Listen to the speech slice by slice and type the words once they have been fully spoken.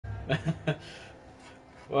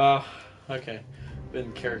Well, okay.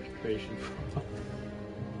 Been character creation.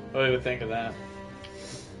 What do you think of that?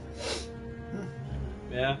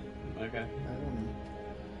 Yeah? Okay. I don't know.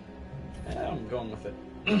 Yeah, I'm going with it.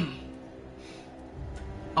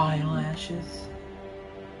 Eyelashes.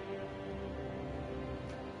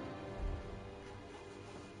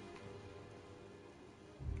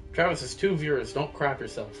 Travis has 2 viewers. Don't crap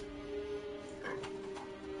yourself.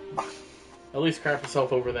 At least crap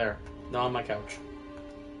yourself over there, not on my couch.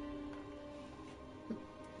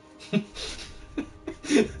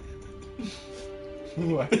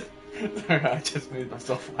 What? I just made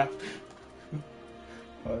myself laugh.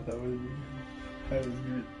 Oh, that was good.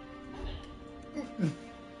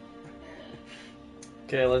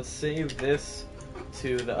 Okay, let's save this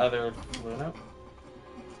to the other Luna.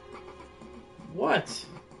 What?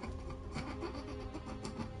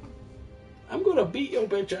 I'm gonna beat your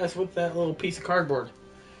bitch ass with that little piece of cardboard.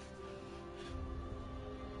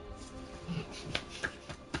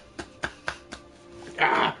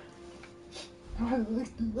 Ah!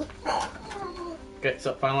 Okay,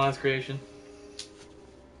 so finalize creation.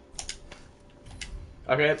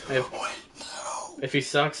 Okay, if he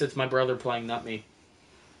sucks, it's my brother playing, not me.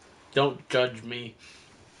 Don't judge me.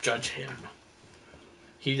 Judge him.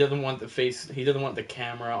 He doesn't want the face. He doesn't want the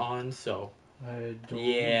camera on, so. I don't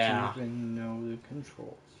Yeah. even know the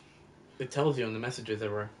controls. It tells you in the messages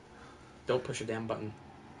everywhere. Don't push a damn button.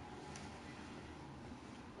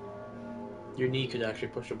 Your knee could actually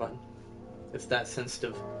push a button. It's that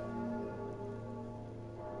sensitive.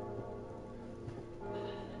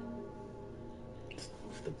 It's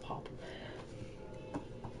the pop.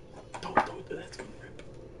 Don't do that. It's gonna rip.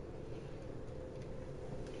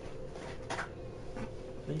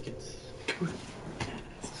 Make it.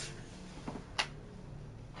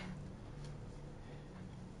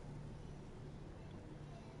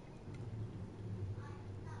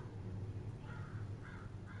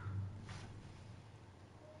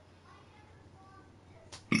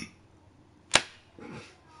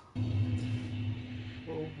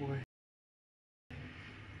 Oh boy.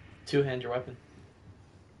 Two-hand your weapon.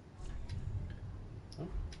 Oh,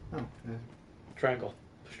 Triangle.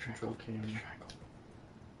 control camera. Triangle.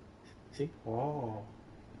 See? Oh.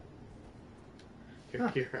 Here,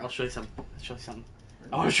 here. I'll show you something.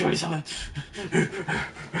 I want to show you something.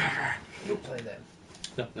 You play that.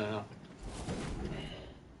 No.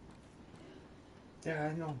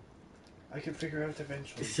 Yeah, I know. I can figure out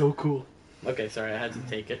eventually. It's so cool. Okay, sorry, I had to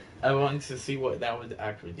take it. I wanted to see what that would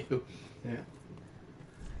actually do. Yeah.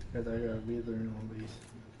 Because I gotta be there in all these.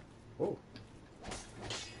 Whoa.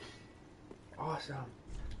 Awesome.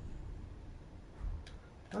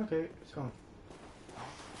 Okay, so.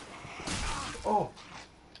 Oh!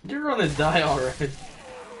 You're gonna die already.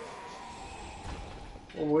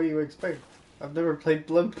 Well, what do you expect? I've never played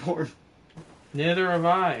Bloodborne Neither have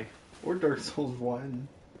I. or Dark Souls 1.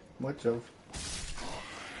 Much of.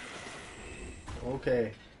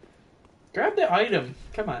 Okay. Grab the item.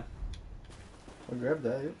 Come on. I'll grab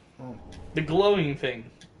that. Oh. The glowing thing.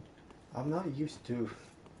 I'm not used to.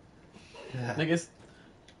 I guess.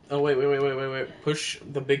 Oh, wait. Push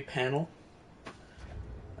the big panel.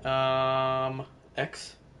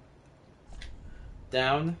 X.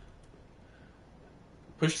 Down.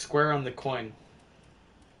 Push square on the coin.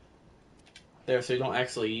 There, so you don't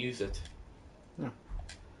actually use it.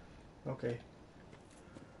 Okay.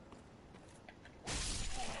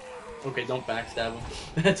 Okay, don't backstab him.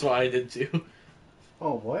 That's what I did too.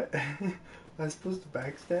 Oh, what? I'm supposed to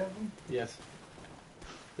backstab him? Yes.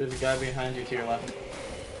 There's a guy behind you to your left.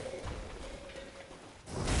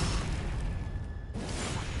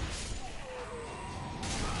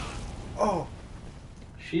 Oh!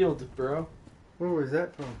 Shield, bro. Where was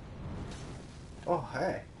that from? Oh,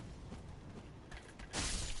 hey.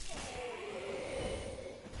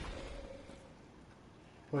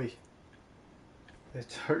 Wait.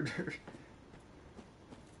 It's harder.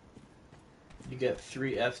 You get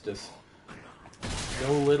 3 Estus.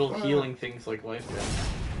 No little healing things like life gem.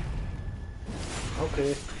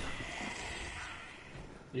 Okay.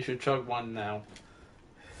 You should chug 1 now.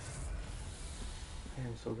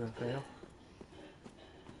 I'm still gonna fail.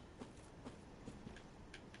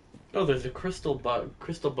 Oh, there's a crystal bug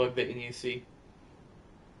that you need to see.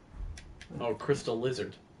 Oh, crystal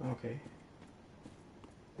lizard. Okay.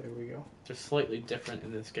 There we go. They're slightly different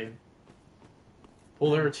in this game.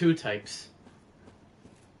 Well, there are 2 types.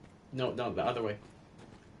 No, the other way.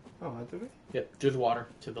 Oh, other way? Yep, through the water,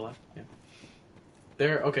 to the left. Yeah.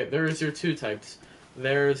 There's your 2 types.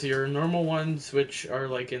 There's your normal ones, which are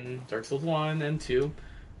like in Dark Souls 1 and 2.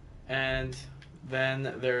 And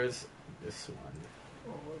then there's this one.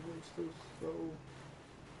 Oh, what I'm so slow.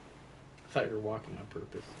 I thought you were walking on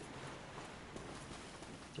purpose.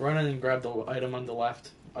 Run in and grab the item on the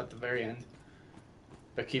left at the very end.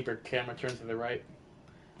 But keep your camera turned to the right.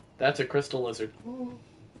 That's a crystal lizard. Oh.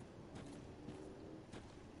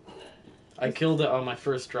 I killed it on my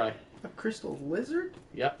first try. A crystal lizard?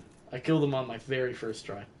 Yep. I killed him on my very first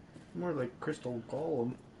try. More like crystal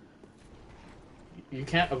golem. You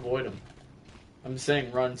can't avoid him. I'm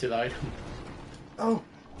saying run to the item. Oh!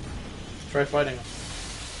 Try fighting him.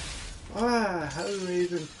 Ah, how do I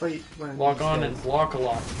even fight when Lock on and block a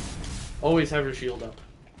lot. Always have your shield up.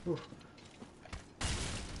 Ooh.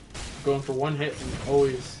 Going for one hit and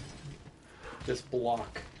always just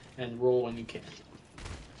block and roll when you can.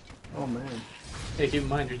 Oh man. Hey, keep in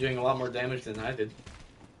mind you're doing a lot more damage than I did.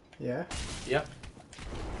 Yeah? Yep.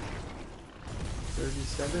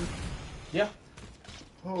 37? Yeah.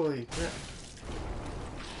 Holy crap.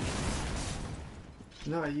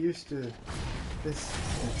 Not used to this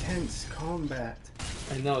intense combat.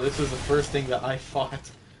 I know, this was the first thing that I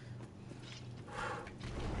fought.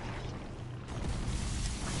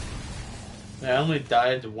 I only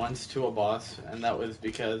died once to a boss, and that was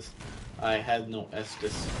because I had no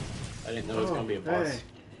Estus. I didn't know it was going to be a boss. Hey.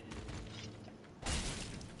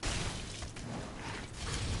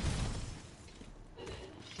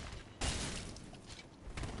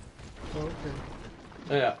 Okay.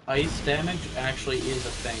 Yeah, ice damage actually is a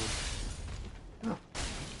thing. Oh.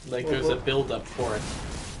 Like, Well, there's a build-up for it.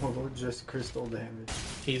 Or just crystal damage.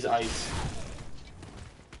 He's ice.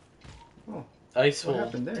 Oh. Ice What will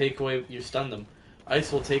happened there? take away... You stunned them.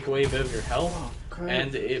 Ice will take away a bit of your health, Oh, crap.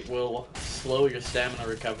 and it will slow your stamina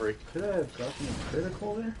recovery. Could I have gotten a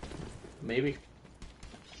critical there? Maybe.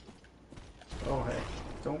 Oh, hey.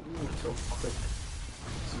 Don't move so quick.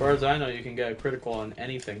 As far as I know, you can get a critical on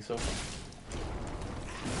anything so far.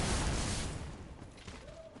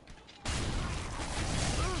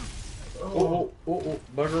 Oh,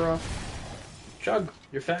 bugger off. Chug,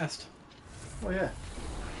 you're fast. Oh, yeah.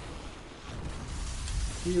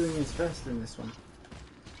 Healing is fast in this one.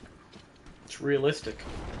 It's realistic.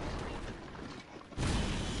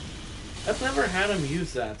 I've never had him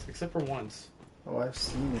use that, except for once. Oh, I've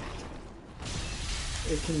seen it.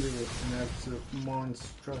 It can do an absolute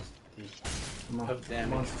monstrosity. Of damage.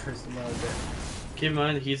 Monstrous amount of damage. Keep in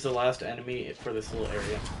mind, he's the last enemy for this little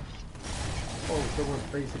area. Oh, so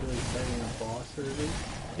we're basically fighting a boss or anything?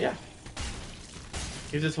 Yeah.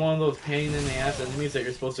 He's just one of those pain in the ass enemies that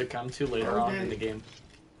you're supposed to come to later on in the game.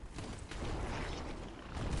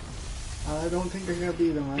 I don't think I'm gonna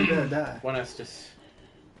beat him. I'm gonna die. One Estus.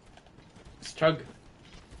 Just chug.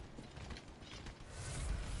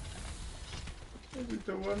 This is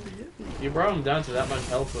the one to get me. You brought him down to that much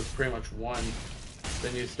health with pretty much one.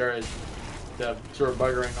 Then you started sort of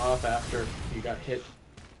buggering off after you got hit.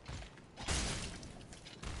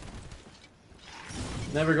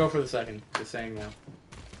 Never go for the second. Just saying now.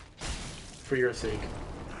 For your sake.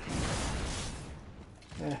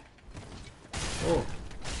 Yeah. Oh.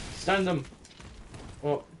 Stun them.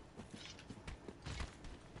 Oh.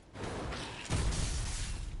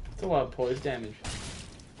 It's a lot of poise damage.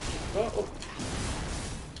 Oh.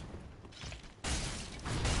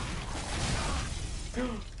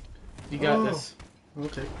 You got this.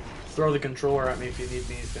 Okay. Throw the controller at me if you need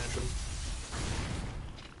me to finish him.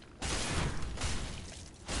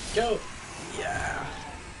 Go! Yeah!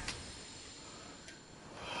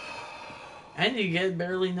 And you get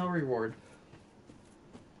barely no reward.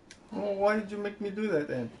 Oh, why did you make me do that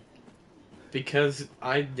then? Because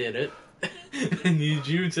I did it. I need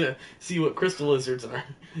you to see what crystal lizards are.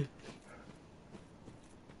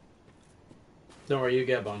 Don't worry, you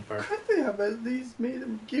get bonfire. Could they have at least made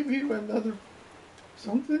him give you another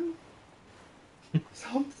something?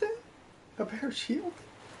 Something? A better shield?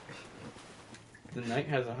 The knight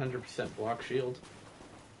has 100% block shield.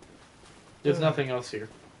 There's nothing else here.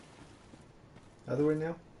 Other way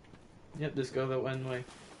now? Yep, just go that one way.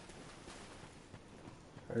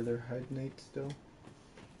 Are there hide knights still?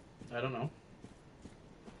 I don't know.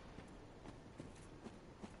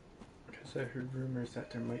 Because I heard rumors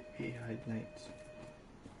that there might be hide knights.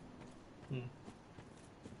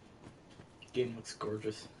 Game looks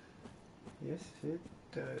gorgeous. Yes, it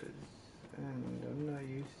does. And I'm not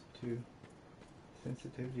used to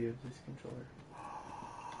sensitivity of this controller.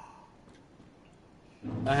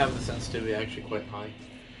 I have the sensitivity actually quite high.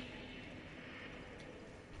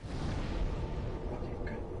 Okay,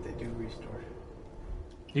 good. They do restore.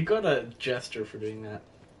 You got a jester for doing that.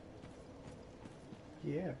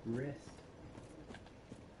 Yeah, rest.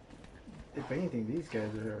 If anything, these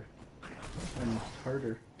guys are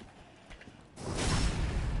harder.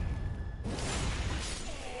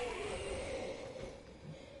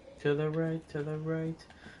 To the right, to the right.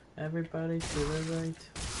 Everybody to the right.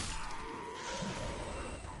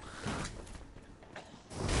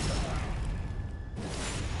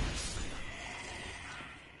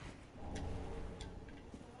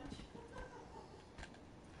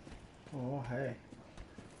 Oh, hey.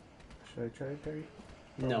 Should I try to parry?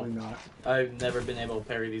 No. Probably not. I've never been able to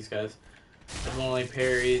parry these guys. I've only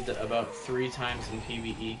parried about 3 times in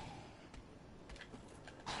PvE.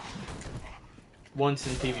 Once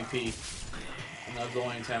in PvP. And that was the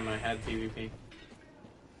only time I had PvP.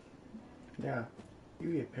 Yeah.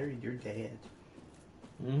 You get parried, you're dead.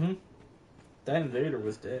 Mm-hmm. That invader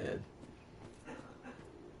was dead.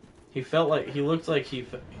 He looked like he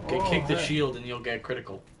could kick the shield and you'll get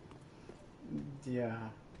critical. Yeah.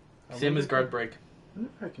 Same as guard break. I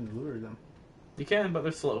wonder if I can lure them. You can, but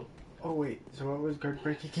they're slow. Oh wait, so what was guard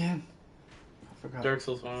break again? I forgot. Dark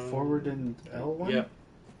Souls 1. Forward and L1? Yep.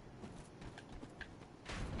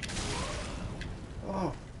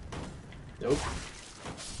 Oh. Nope.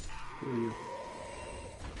 Who are you?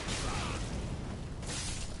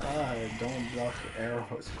 Ah, don't block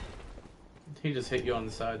arrows. He just hit you on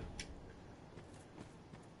the side.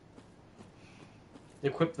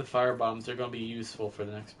 Equip the fire bombs. They're going to be useful for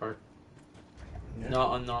the next part. Yeah. Not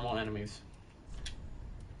on normal enemies.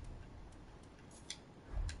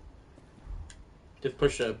 Just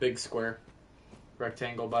push a big square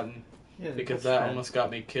rectangle button. Yeah, Because that almost got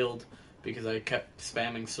me killed. Because I kept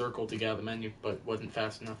spamming circle to get out of the menu, but wasn't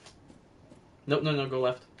fast enough. Nope, no, go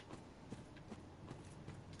left.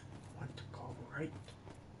 I want to go right.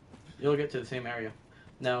 You'll get to the same area.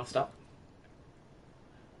 Now, stop.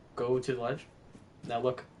 Go to the ledge. Now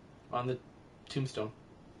look. On the tombstone.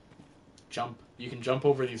 Jump. You can jump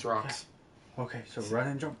over these rocks. Okay, so run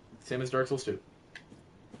and jump. Same as Dark Souls 2.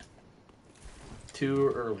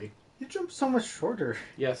 Too early. You jump so much shorter.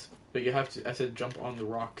 Yes, but you have to. I said jump on the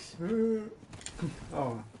rocks.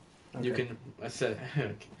 Oh. Okay. You can. I said.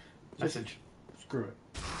 Message. Screw it.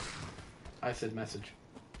 I said message.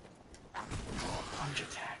 Punch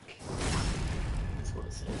attack. That's what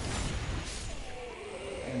it said.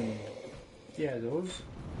 And yeah, those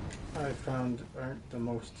I found aren't the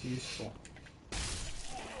most useful.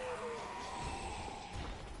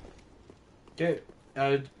 Okay.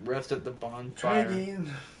 Rest at the bonfire. Try again.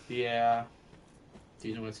 Yeah. Do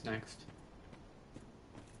you know what's next?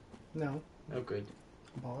 No. Oh, good.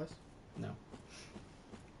 Boss? No.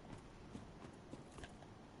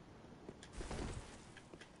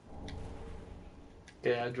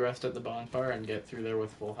 Okay, I'd rest at the bonfire and get through there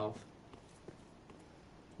with full health.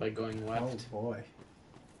 By going left. Oh boy.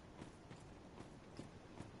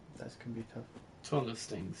 That's gonna be tough. It's one of those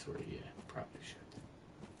things where you probably should.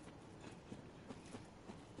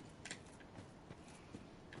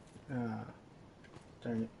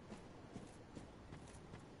 Darn it.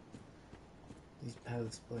 These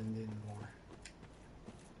paths blend in more.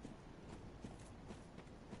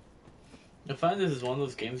 I find this is one of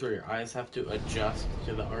those games where your eyes have to adjust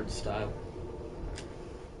to the art style.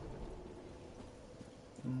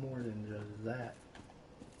 More than just that.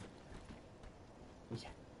 Yeah.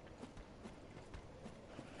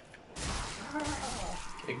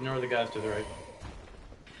 Ignore the guys to the right.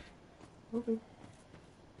 Okay.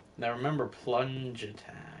 Now remember plunge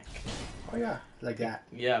attack. Oh yeah, like that.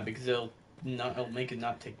 Yeah, because it'll make it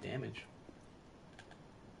not take damage.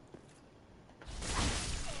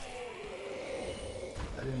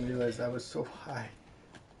 I didn't realize that was so high.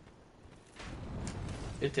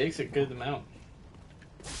 It takes a good amount.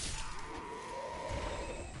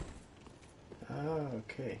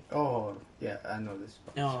 Okay. Oh, yeah, I know this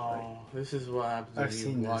boss. Oh, this is what happens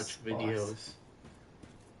when you watch videos. Boss.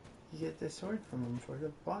 You get the sword from him for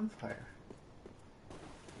the bonfire.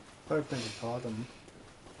 I think you caught him.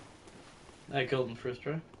 I killed him first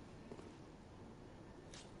try.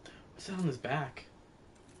 What's that on his back?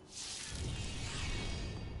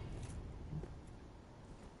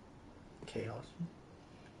 Chaos.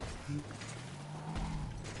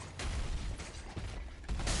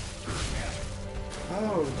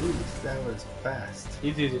 Oh, jeez, that was fast.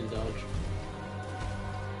 He's easy to dodge.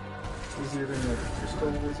 Easier than the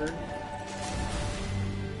crystal wizard?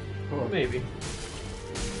 Oh, Maybe.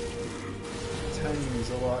 timing is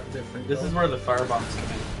a lot different. This though. is where the fire bombs come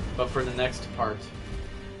in, but for the next part.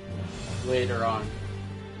 Later on.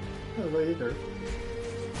 Later.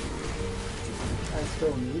 I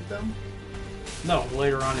still need them? No,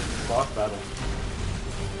 later on in the boss battle.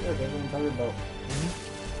 Yeah, that's what I'm talking about.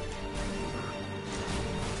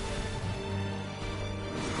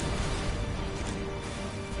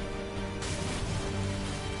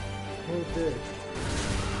 Okay.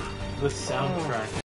 The soundtrack